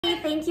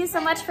you so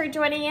much for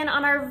joining in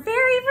on our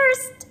very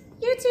first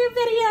YouTube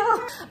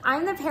video.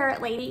 I'm the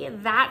parrot lady,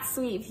 that's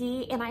Sweet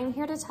Pea, and I'm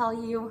here to tell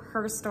you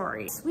her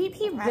story. Sweet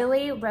Pea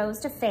really rose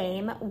to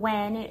fame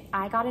when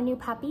I got a new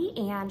puppy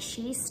and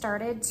she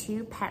started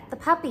to pet the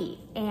puppy.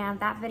 And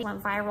that video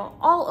went viral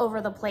all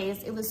over the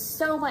place. It was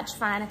so much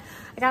fun.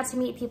 I got to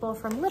meet people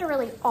from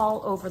literally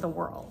all over the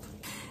world.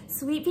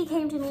 Sweet Pea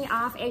came to me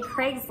off a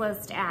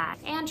Craigslist ad.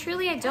 And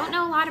truly, I don't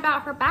know a lot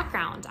about her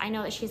background. I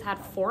know that she's had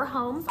 4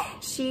 homes.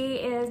 She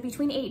is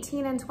between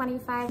 18 and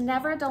 25.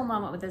 Never a dull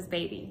moment with this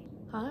baby.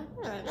 Huh?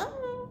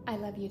 I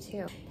love you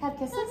too. Have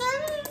kisses?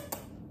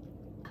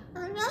 I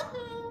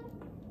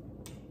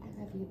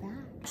love you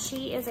back.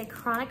 She is a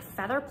chronic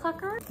feather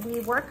plucker. We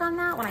work on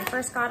that. When I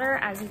first got her,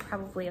 as you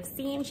probably have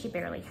seen, she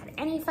barely had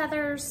any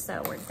feathers.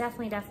 So we're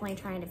definitely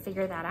trying to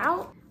figure that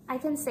out. I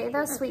can say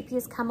though, Sweet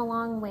Pea's come a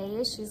long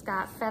way. She's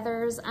got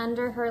feathers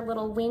under her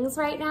little wings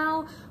right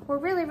now. We're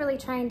really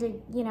trying to,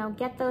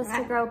 get those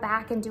to grow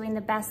back and doing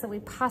the best that we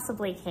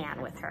possibly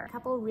can with her. A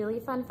couple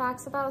really fun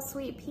facts about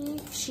Sweet Pea.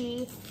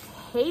 She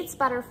hates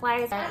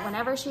butterflies.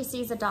 Whenever she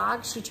sees a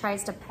dog, she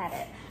tries to pet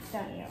it,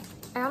 don't you?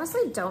 I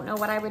honestly don't know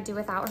what I would do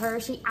without her.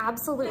 She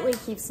absolutely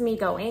keeps me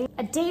going.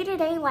 A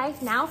day-to-day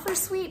life now for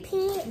Sweet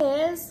Pea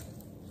is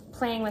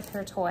playing with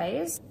her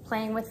toys,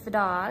 playing with the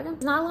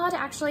dog. Not allowed to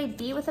actually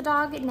be with the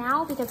dog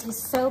now because he's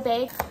so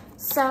big.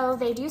 So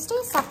they do stay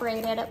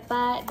separated,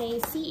 but they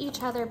see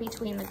each other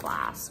between the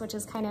glass, which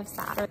is kind of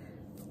sad.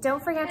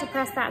 Don't forget to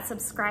press that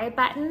subscribe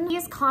button.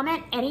 Please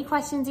comment any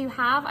questions you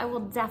have. I will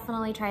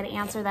definitely try to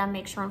answer them.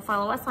 Make sure and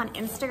follow us on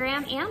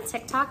Instagram and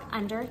TikTok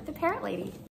under The Parrot Lady.